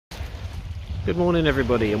Good morning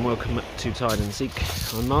everybody and welcome to Tide and Seek.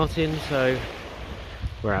 I'm Martin, so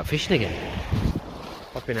we're out fishing again.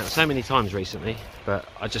 I've been out so many times recently, but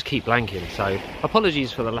I just keep blanking, so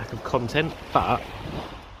apologies for the lack of content, but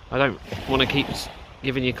I don't want to keep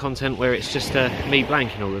giving you content where it's just me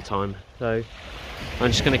blanking all the time, so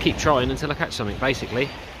I'm just going to keep trying until I catch something, basically.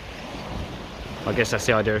 I guess that's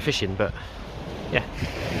the idea of fishing, but yeah.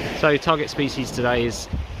 So target species today is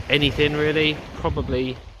anything really,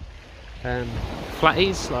 probably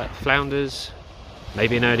flatties like flounders,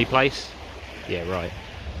 maybe an early place, yeah right,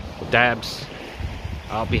 or dabs.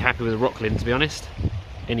 I'll be happy with a rocklin, to be honest,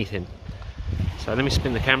 anything. So let me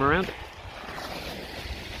spin the camera around.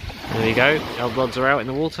 There you go, our rods are out in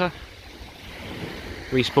the water.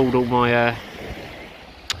 Respooled all my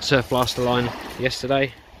surf blaster line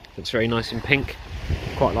yesterday. Looks very nice and pink,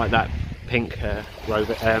 quite like that pink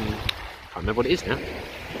rover, can't remember what it is now,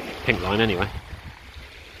 pink line anyway.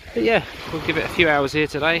 But yeah, we'll give it a few hours here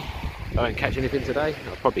today. If I don't catch anything today,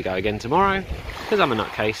 I'll probably go again tomorrow, because I'm a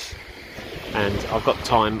nutcase and I've got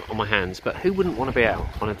time on my hands. But who wouldn't want to be out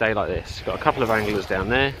on a day like this? Got a couple of anglers down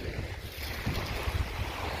there,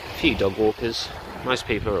 a few dog walkers, most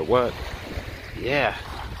people are at work. Yeah,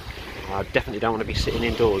 I definitely don't want to be sitting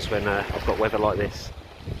indoors when I've got weather like this.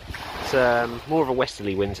 It's more of a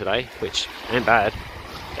westerly wind today, which ain't bad.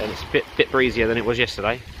 And it's a bit breezier than it was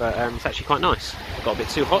yesterday, but it's actually quite nice. It got a bit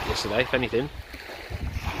too hot yesterday, if anything.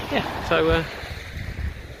 Yeah, so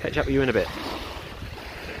catch up with you in a bit.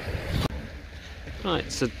 Right,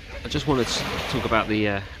 so I just wanted to talk about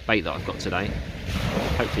the bait that I've got today.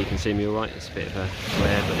 Hopefully you can see me all right. It's a bit of a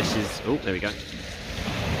glare, but this is, oh, there we go.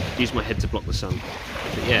 Use my head to block the sun.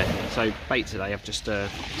 But yeah, so bait today, I've just,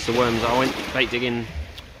 it's the worms. I went bait digging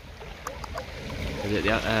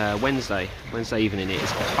Wednesday evening. It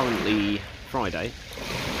is currently Friday,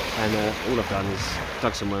 and all I've done is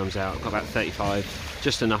dug some worms out. I've got about 35,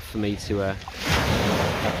 just enough for me to have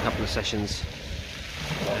a couple of sessions.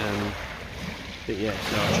 But yeah,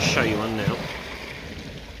 so I'll just show you one now.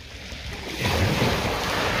 You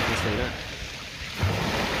can see that.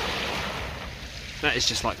 That is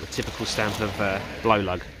just like the typical stamp of blow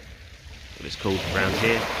lug, what it's called around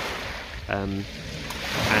here.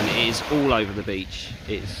 And it is all over the beach.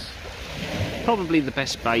 It's probably the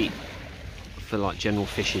best bait for like general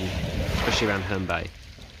fishing, especially around Herne Bay.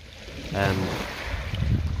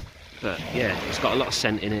 But yeah, it's got a lot of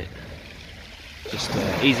scent in it, just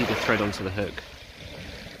easy to thread onto the hook,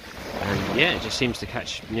 and yeah, it just seems to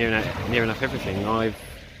catch near enough everything.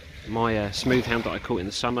 My smooth hound that I caught in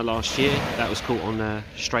the summer last year, that was caught on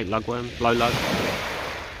straight lugworm, blow lug,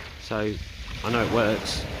 so I know it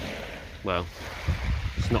works. Well,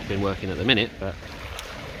 it's not been working at the minute, but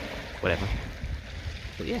whatever.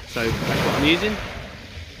 But yeah, so that's what I'm using.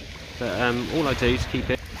 But all I do to keep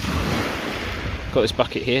it, got this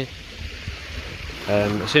bucket here.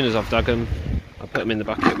 As soon as I've dug them, I put them in the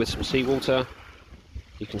bucket with some seawater.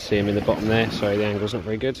 You can see them in the bottom there. Sorry, the angle's not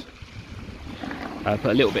very good. I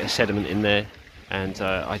put a little bit of sediment in there, and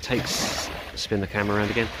I spin the camera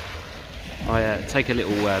around again. I take a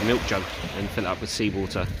little milk jug and fill it up with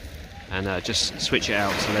seawater, and just switch it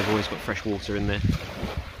out so they've always got fresh water in there,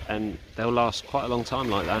 and they'll last quite a long time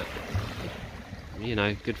like that, you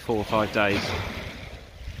know, good 4 or 5 days.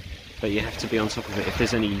 But you have to be on top of it. If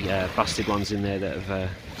there's any busted ones in there that have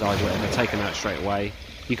died or whatever, take them out straight away.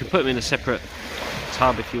 You can put them in a separate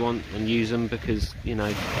tub if you want and use them, because, you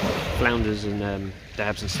know, flounders and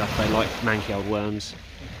dabs and stuff, they like manky old worms,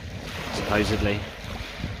 supposedly.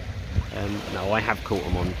 No, I have caught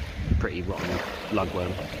them on pretty rotten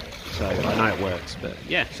lugworm, so I know it works. But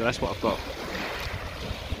yeah, so that's what I've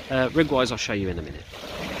got. Rig wise, I'll show you in a minute.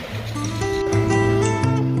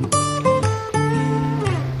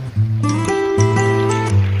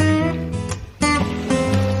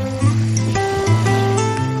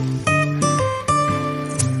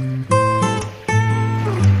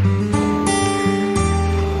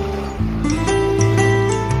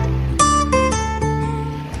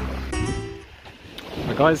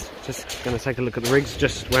 Right guys, just going to take a look at the rigs.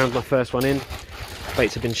 Just wound my first one in.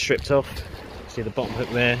 Baits have been stripped off. See the bottom hook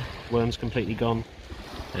there, worm's completely gone,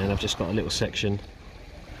 and I've just got a little section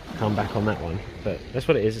come back on that one. But that's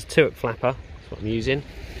what it is. It's 2-hook flapper. That's what I'm using.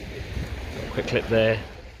 Quick clip there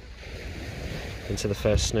into the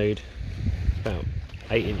first snood, about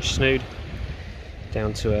 8-inch snood,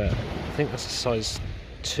 down to a, I think that's a size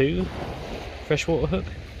 2 freshwater hook,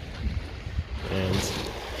 and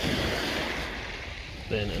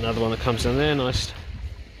then another one that comes down there, nice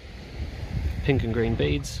pink and green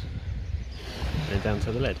beads, and down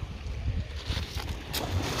to the lead.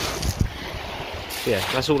 So yeah,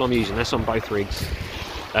 that's all I'm using. That's on both rigs.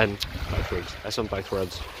 and both rigs. That's on both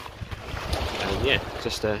rods. And yeah,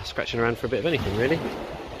 just scratching around for a bit of anything really.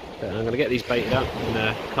 But I'm going to get these baited up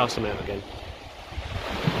and cast them out again.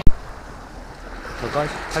 Well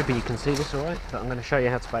guys, hoping you can see this alright, but I'm going to show you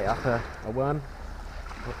how to bait up a worm.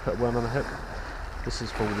 I'll put a worm on the hook. This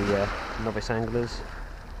is for the novice anglers.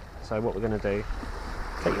 So what we're going to do,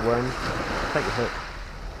 take your worm, take your hook,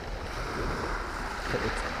 put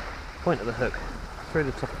the point of the hook through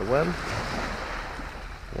the top of the worm,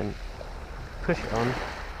 then push it on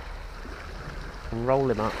and roll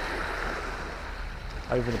him up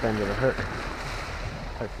over the bend of the hook.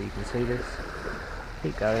 Hopefully you can see this.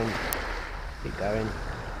 Keep going, keep going.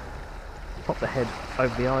 Pop the head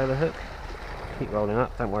over the eye of the hook, keep rolling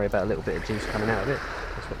up, don't worry about a little bit of juice coming out of it,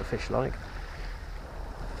 that's what the fish like.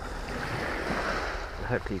 And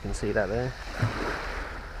hopefully you can see that there.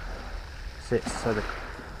 Sits so the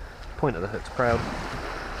point of the hook's proud,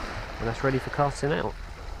 and that's ready for casting out.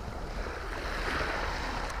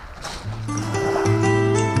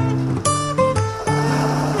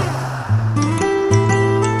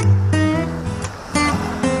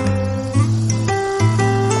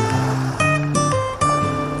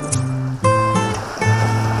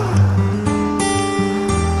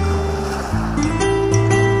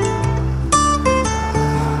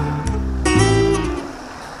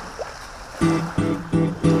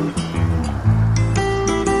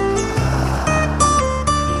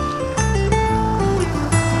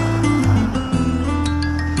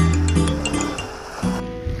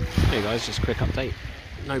 Just a quick update,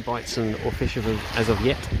 no bites or fish as of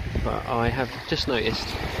yet, but I have just noticed,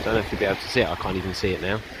 I don't know if you'll be able to see it, I can't even see it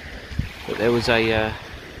now, but there was I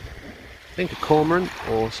think a cormorant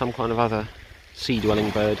or some kind of other sea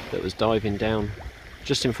dwelling bird that was diving down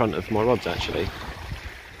just in front of my rods actually,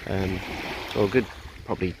 or a good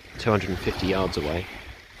probably 250 yards away,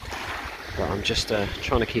 but I'm just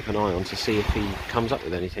trying to keep an eye on to see if he comes up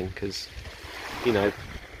with anything, because you know,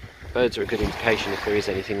 birds are a good indication if there is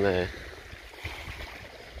anything there.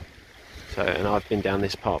 So, and I've been down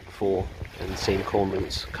this part before and seen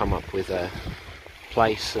cormorants come up with a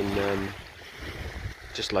place and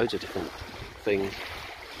just loads of different things.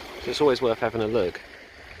 So it's always worth having a look.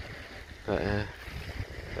 But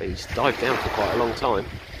he's dived down for quite a long time.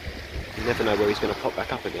 You never know where he's going to pop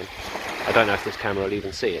back up again. I don't know if this camera will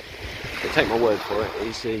even see it. But take my word for it,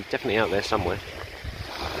 he's definitely out there somewhere.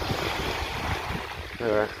 They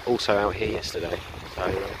were also out here yesterday, so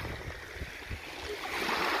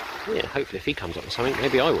yeah, hopefully if he comes up with something,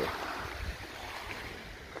 maybe I will.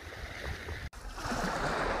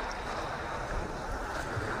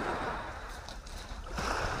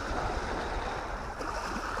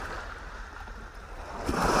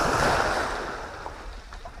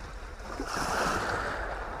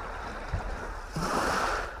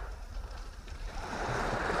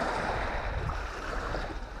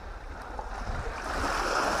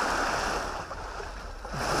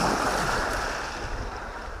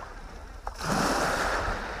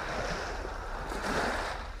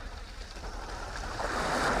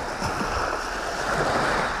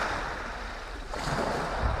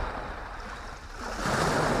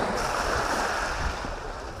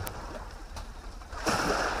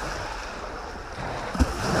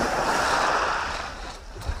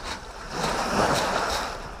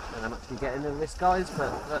 Getting in this guys,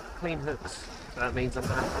 but clean hooks, so that means I'm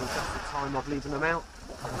going to have to adjust the time of leaving them out,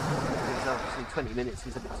 because obviously 20 minutes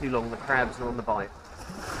is a bit too long, the crabs are on the bite.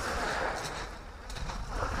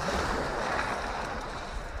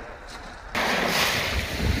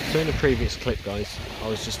 So in the previous clip guys, I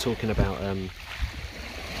was just talking about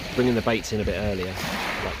bringing the baits in a bit earlier,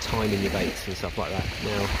 like timing your baits and stuff like that.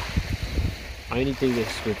 Now I only do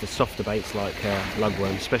this with the softer baits like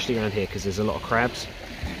lugworm, especially around here because there's a lot of crabs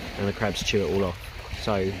and the crabs chew it all off,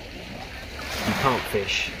 so you can't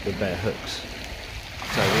fish with bare hooks.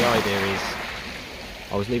 So the idea is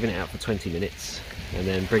I was leaving it out for 20 minutes and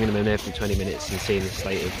then bringing them in every 20 minutes and seeing the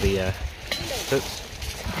state of the hooks.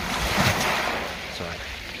 Sorry,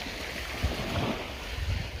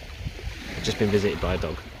 I've just been visited by a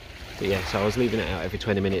dog. But yeah, so I was leaving it out every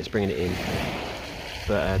 20 minutes, bringing it in,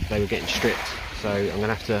 but they were getting stripped, so I'm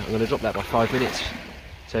going to drop that by 5 minutes.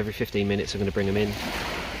 So every 15 minutes I'm going to bring them in.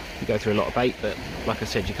 You go through a lot of bait, but like I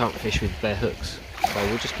said, you can't fish with bare hooks, so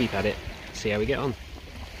we'll just keep at it, see how we get on.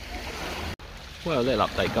 Well, a little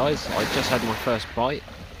update guys, I just had my first bite,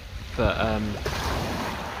 but I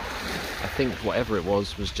think whatever it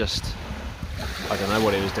was just, I don't know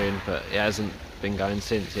what it was doing, but it hasn't been going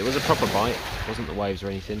since. It was a proper bite, it wasn't the waves or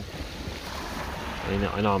anything. I mean,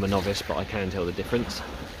 I know I'm a novice, but I can tell the difference.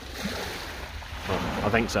 Well, I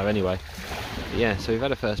think so anyway. But yeah, so we've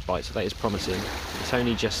had a first bite, so that is promising. It's it's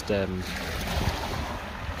only just the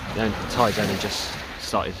tide's only just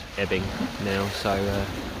started ebbing now, so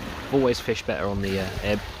I've always fished better on the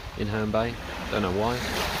ebb in Herne Bay. Don't know why,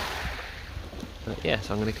 but yeah,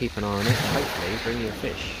 so I'm going to keep an eye on it. Hopefully bring you a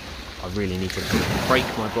fish. I really need to break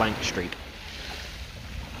my blank streak.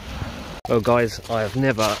 Well guys, I have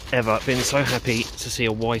never ever been so happy to see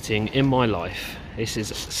a whiting in my life. This is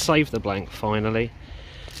Save the Blank finally.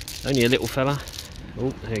 Only a little fella.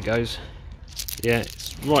 Oh, here it goes. Yeah,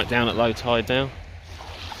 it's right down at low tide now.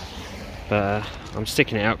 But I'm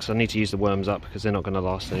sticking it out because I need to use the worms up because they're not going to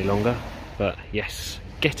last any longer. But yes,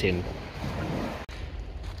 get in.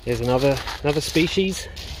 Here's another species,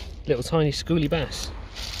 little tiny schooly bass.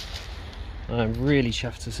 I'm really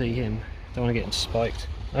chuffed to see him. Don't want to get him spiked.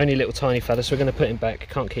 Only little tiny fella, so we're going to put him back.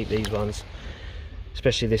 Can't keep these ones,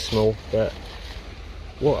 especially this small. But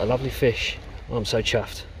what a lovely fish! I'm so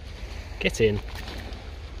chuffed. Get in.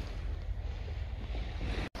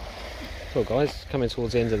 Well guys, coming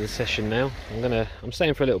towards the end of the session now. I'm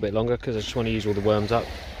staying for a little bit longer because I just want to use all the worms up.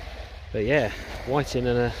 But yeah, whiting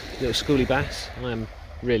and a little schooly bass. I am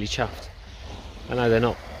really chuffed. I know they're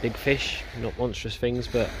not big fish, not monstrous things,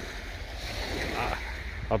 but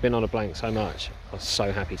I've been on a blank so much. I was so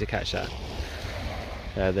happy to catch that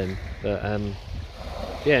then. But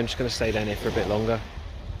yeah, I'm just going to stay down here for a bit longer.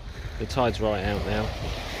 The tide's right out now.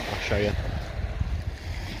 I'll show you.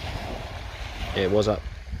 Yeah, it was up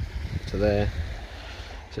to there,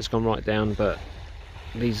 so it's gone right down. But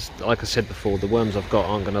these, like I said before, the worms I've got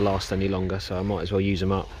aren't going to last any longer, so I might as well use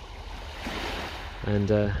them up. And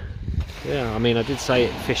yeah, I mean, I did say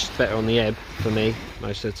it fished better on the ebb for me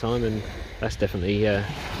most of the time, and that's definitely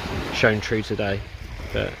shown true today.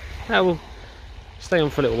 But yeah, we'll stay on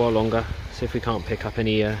for a little while longer, see if we can't pick up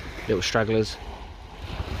any little stragglers.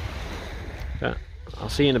 But I'll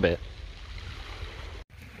see you in a bit.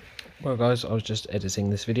 Well guys, I was just editing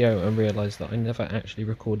this video and realised that I never actually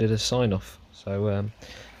recorded a sign off. So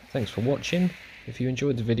thanks for watching. If you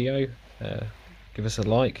enjoyed the video, give us a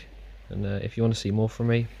like, and if you want to see more from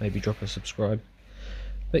me, maybe drop a subscribe.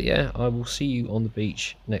 But yeah, I will see you on the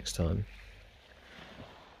beach next time.